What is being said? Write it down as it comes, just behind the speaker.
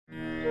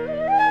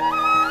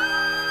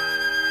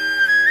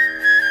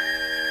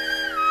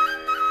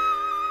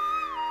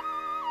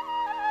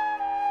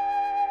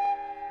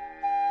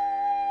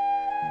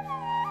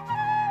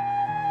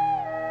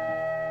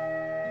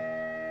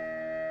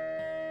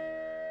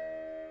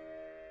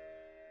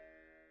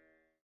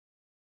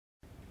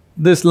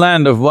This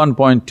land of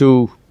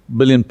 1.2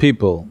 billion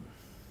people,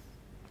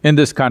 in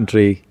this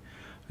country,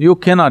 you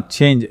cannot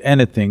change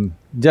anything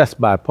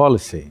just by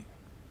policy.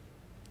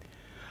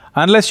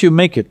 Unless you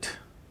make it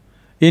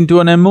into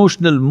an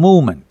emotional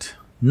movement,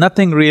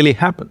 nothing really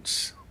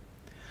happens.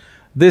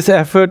 This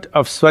effort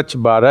of Swachh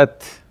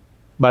Bharat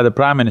by the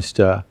Prime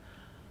Minister,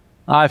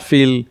 I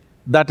feel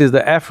that is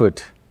the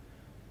effort.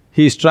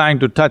 He's trying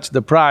to touch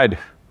the pride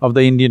of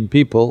the Indian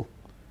people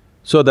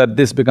so that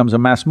this becomes a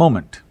mass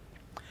movement.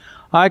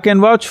 I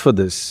can vouch for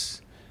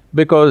this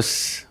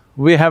because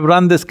we have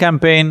run this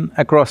campaign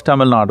across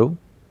Tamil Nadu,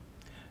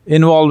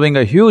 involving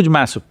a huge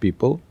mass of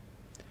people.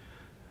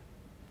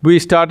 We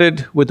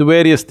started with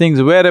various things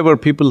wherever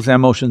people's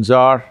emotions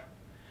are.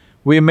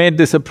 We made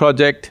this a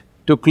project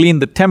to clean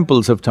the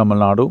temples of Tamil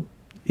Nadu.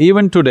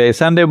 Even today,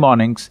 Sunday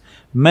mornings,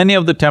 many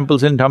of the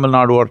temples in Tamil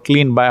Nadu are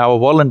cleaned by our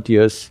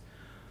volunteers,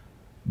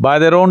 by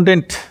their own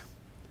dint,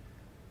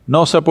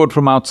 no support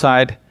from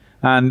outside,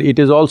 and it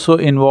is also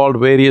involved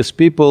various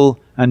people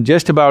and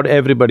just about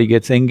everybody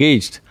gets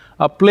engaged.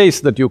 A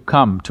place that you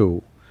come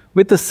to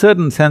with a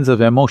certain sense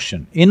of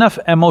emotion, enough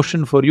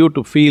emotion for you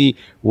to feel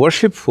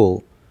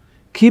worshipful,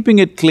 keeping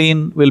it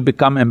clean will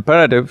become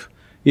imperative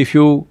if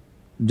you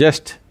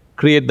just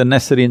create the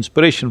necessary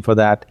inspiration for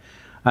that,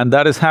 and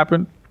that has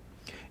happened.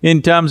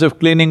 In terms of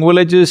cleaning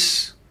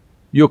villages,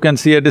 you can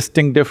see a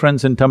distinct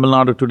difference in Tamil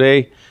Nadu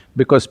today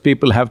because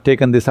people have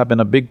taken this up in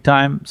a big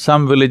time.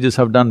 Some villages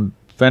have done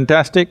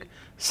fantastic,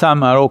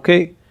 some are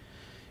okay.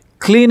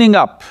 Cleaning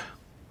up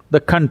the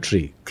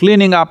country,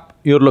 cleaning up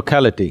your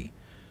locality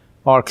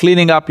or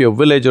cleaning up your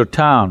village or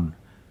town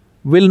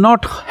will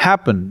not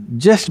happen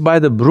just by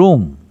the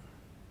broom.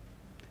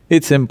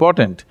 It's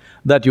important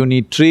that you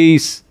need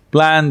trees,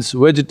 plants,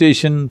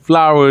 vegetation,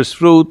 flowers,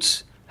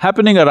 fruits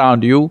happening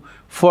around you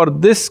for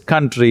this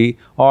country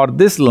or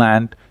this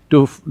land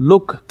to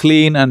look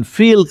clean and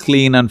feel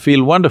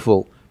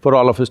wonderful for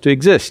all of us to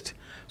exist.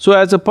 So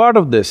as a part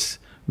of this,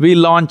 we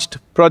launched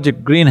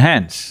Project Green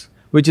Hands,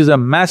 which is a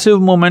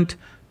massive movement.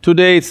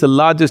 Today it's the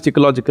largest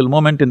ecological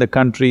movement in the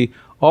country.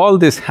 All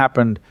this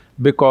happened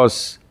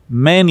because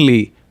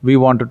mainly we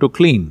wanted to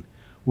clean.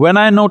 When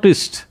I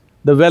noticed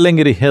the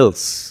Velangiri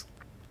hills,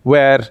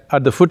 where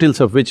at the foothills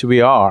of which we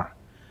are,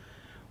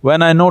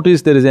 when I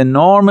noticed there is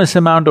enormous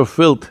amount of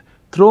filth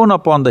thrown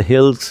upon the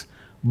hills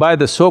by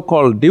the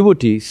so-called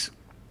devotees,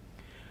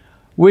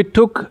 we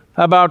took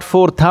about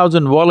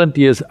 4,000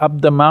 volunteers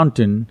up the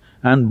mountain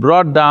and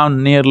brought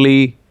down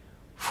nearly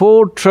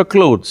 4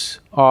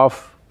 truckloads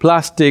of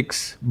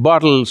plastics,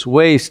 bottles,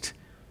 waste,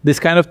 this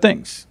kind of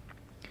things.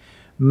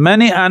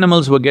 Many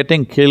animals were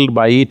getting killed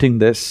by eating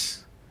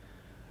this.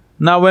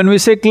 Now when we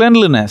say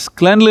cleanliness,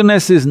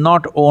 cleanliness is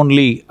not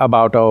only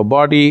about our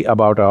body,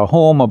 about our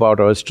home, about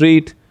our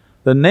street.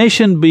 The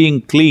nation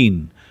being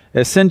clean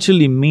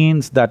essentially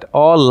means that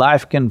all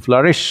life can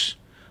flourish,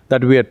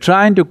 that we are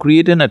trying to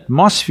create an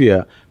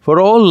atmosphere for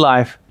all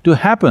life to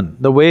happen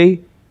the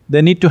way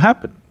they need to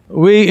happen.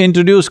 We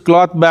introduce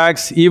cloth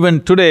bags.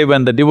 Even today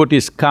when the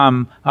devotees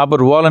come, our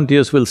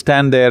volunteers will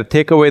stand there,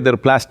 take away their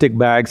plastic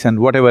bags and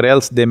whatever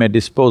else they may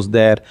dispose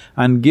there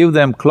and give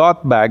them cloth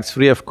bags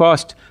free of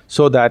cost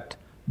so that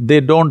they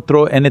don't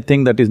throw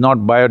anything that is not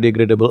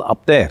biodegradable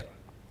up there.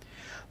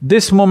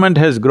 This movement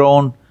has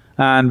grown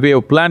and we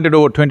have planted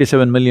over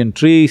 27 million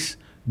trees.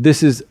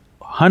 This is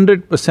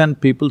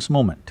 100% people's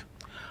movement.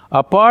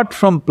 Apart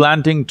from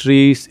planting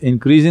trees,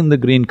 increasing the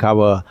green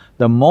cover,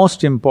 the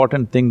most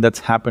important thing that's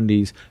happened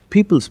is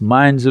people's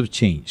minds have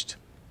changed.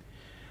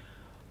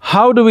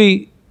 How do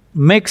we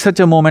make such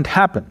a movement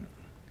happen?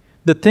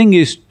 The thing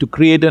is to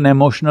create an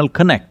emotional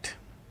connect.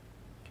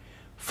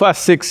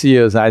 First 6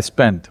 years I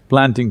spent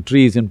planting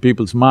trees in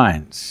people's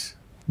minds.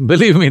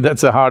 Believe me,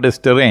 that's the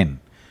hardest terrain.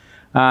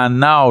 And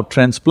now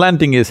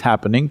transplanting is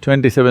happening,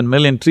 27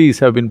 million trees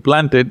have been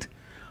planted,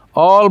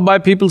 all by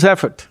people's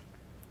effort.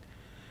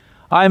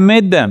 I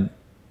made them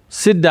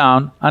sit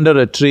down under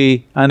a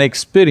tree and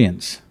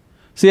experience.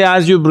 See,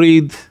 as you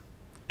breathe,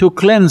 to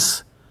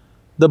cleanse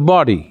the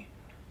body,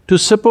 to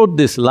support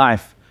this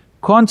life,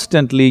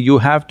 constantly you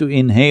have to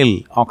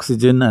inhale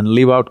oxygen and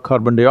leave out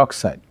carbon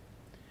dioxide.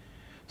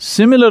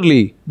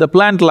 Similarly, the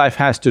plant life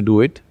has to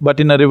do it, but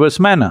in a reverse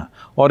manner.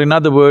 Or in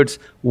other words,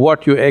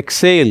 what you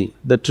exhale,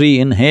 the tree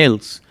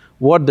inhales.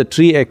 What the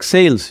tree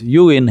exhales,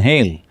 you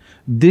inhale.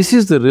 This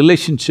is the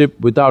relationship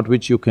without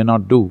which you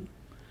cannot do.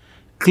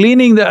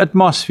 Cleaning the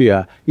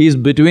atmosphere is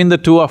between the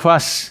two of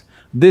us.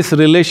 This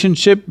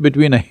relationship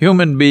between a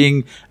human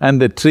being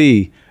and the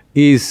tree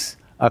is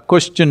a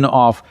question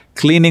of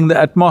cleaning the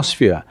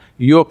atmosphere.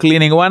 You're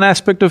cleaning one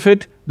aspect of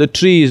it, the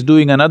tree is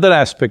doing another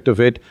aspect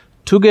of it.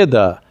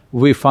 Together,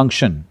 we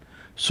function.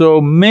 So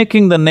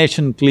making the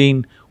nation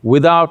clean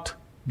without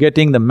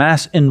getting the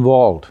mass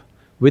involved,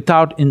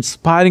 without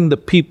inspiring the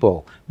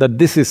people that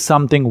this is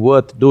something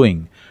worth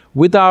doing,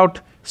 without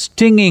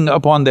stinging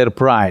upon their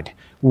pride,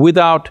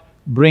 without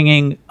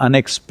bringing an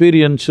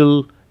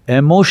experiential,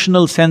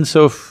 emotional sense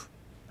of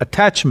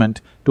attachment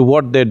to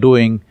what they're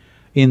doing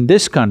in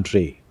this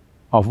country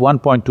of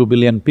 1.2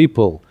 billion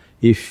people,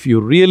 If you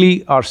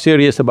really are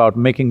serious about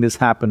making this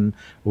happen,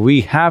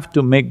 we have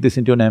to make this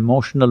into an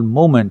emotional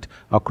movement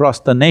across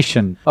the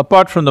nation.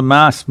 Apart from the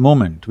mass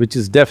movement, which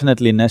is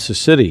definitely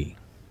necessary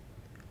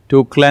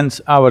to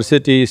cleanse our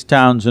cities,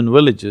 towns and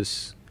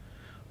villages,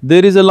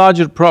 there is a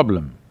larger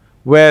problem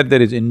where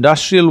there is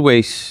industrial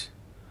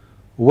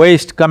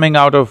waste coming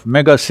out of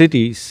mega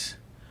cities.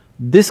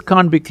 This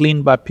can't be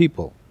cleaned by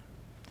people.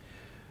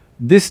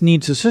 This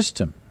needs a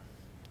system.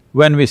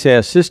 When we say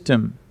a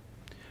system,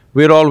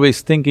 we're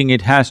always thinking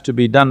it has to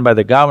be done by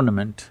the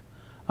government.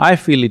 I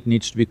feel it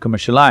needs to be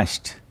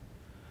commercialized.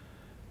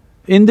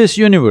 In this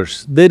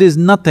universe, there is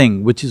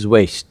nothing which is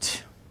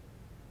waste.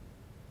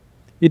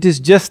 It is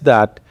just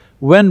that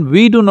when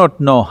we do not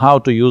know how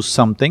to use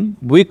something,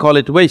 we call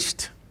it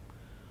waste.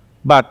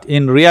 But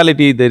in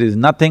reality, there is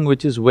nothing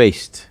which is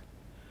waste.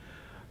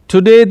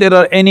 Today, there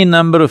are any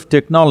number of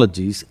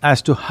technologies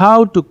as to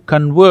how to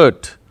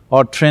convert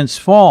or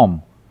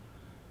transform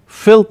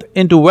filth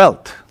into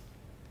wealth.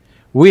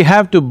 We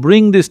have to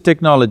bring these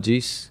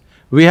technologies,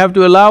 we have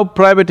to allow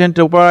private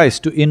enterprise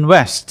to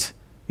invest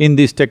in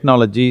these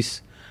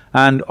technologies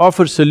and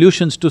offer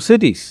solutions to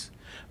cities.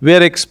 We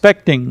are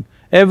expecting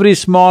every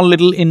small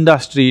little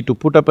industry to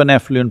put up an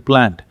effluent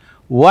plant.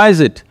 Why is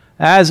it?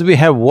 As we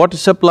have water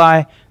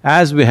supply,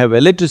 as we have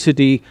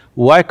electricity,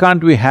 why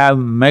can't we have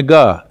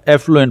mega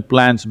effluent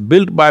plants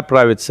built by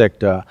private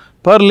sector?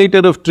 Per liter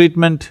of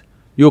treatment,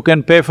 you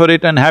can pay for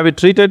it and have it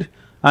treated,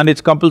 and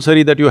it's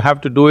compulsory that you have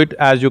to do it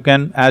as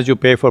you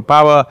pay for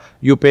power,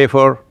 you pay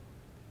for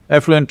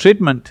effluent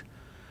treatment.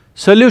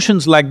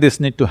 Solutions like this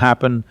need to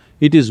happen.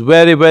 It is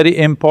very, very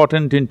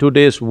important in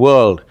today's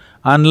world.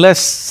 Unless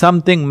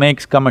something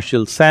makes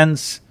commercial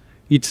sense,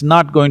 it's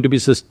not going to be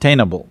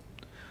sustainable.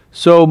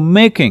 So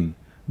making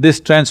this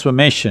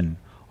transformation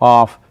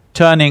of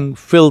turning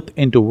filth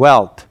into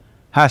wealth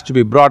has to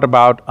be brought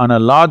about on a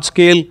large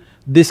scale.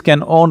 This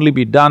can only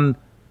be done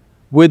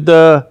with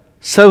the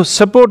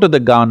support of the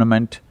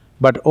government,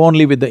 but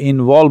only with the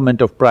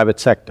involvement of private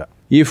sector.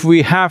 If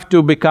we have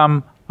to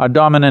become a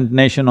dominant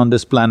nation on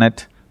this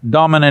planet,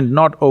 dominant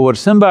not over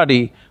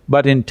somebody,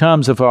 but in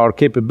terms of our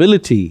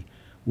capability,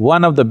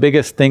 one of the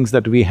biggest things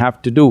that we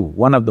have to do,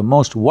 one of the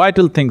most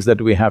vital things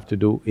that we have to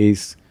do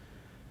is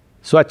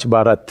Swachh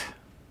Bharat.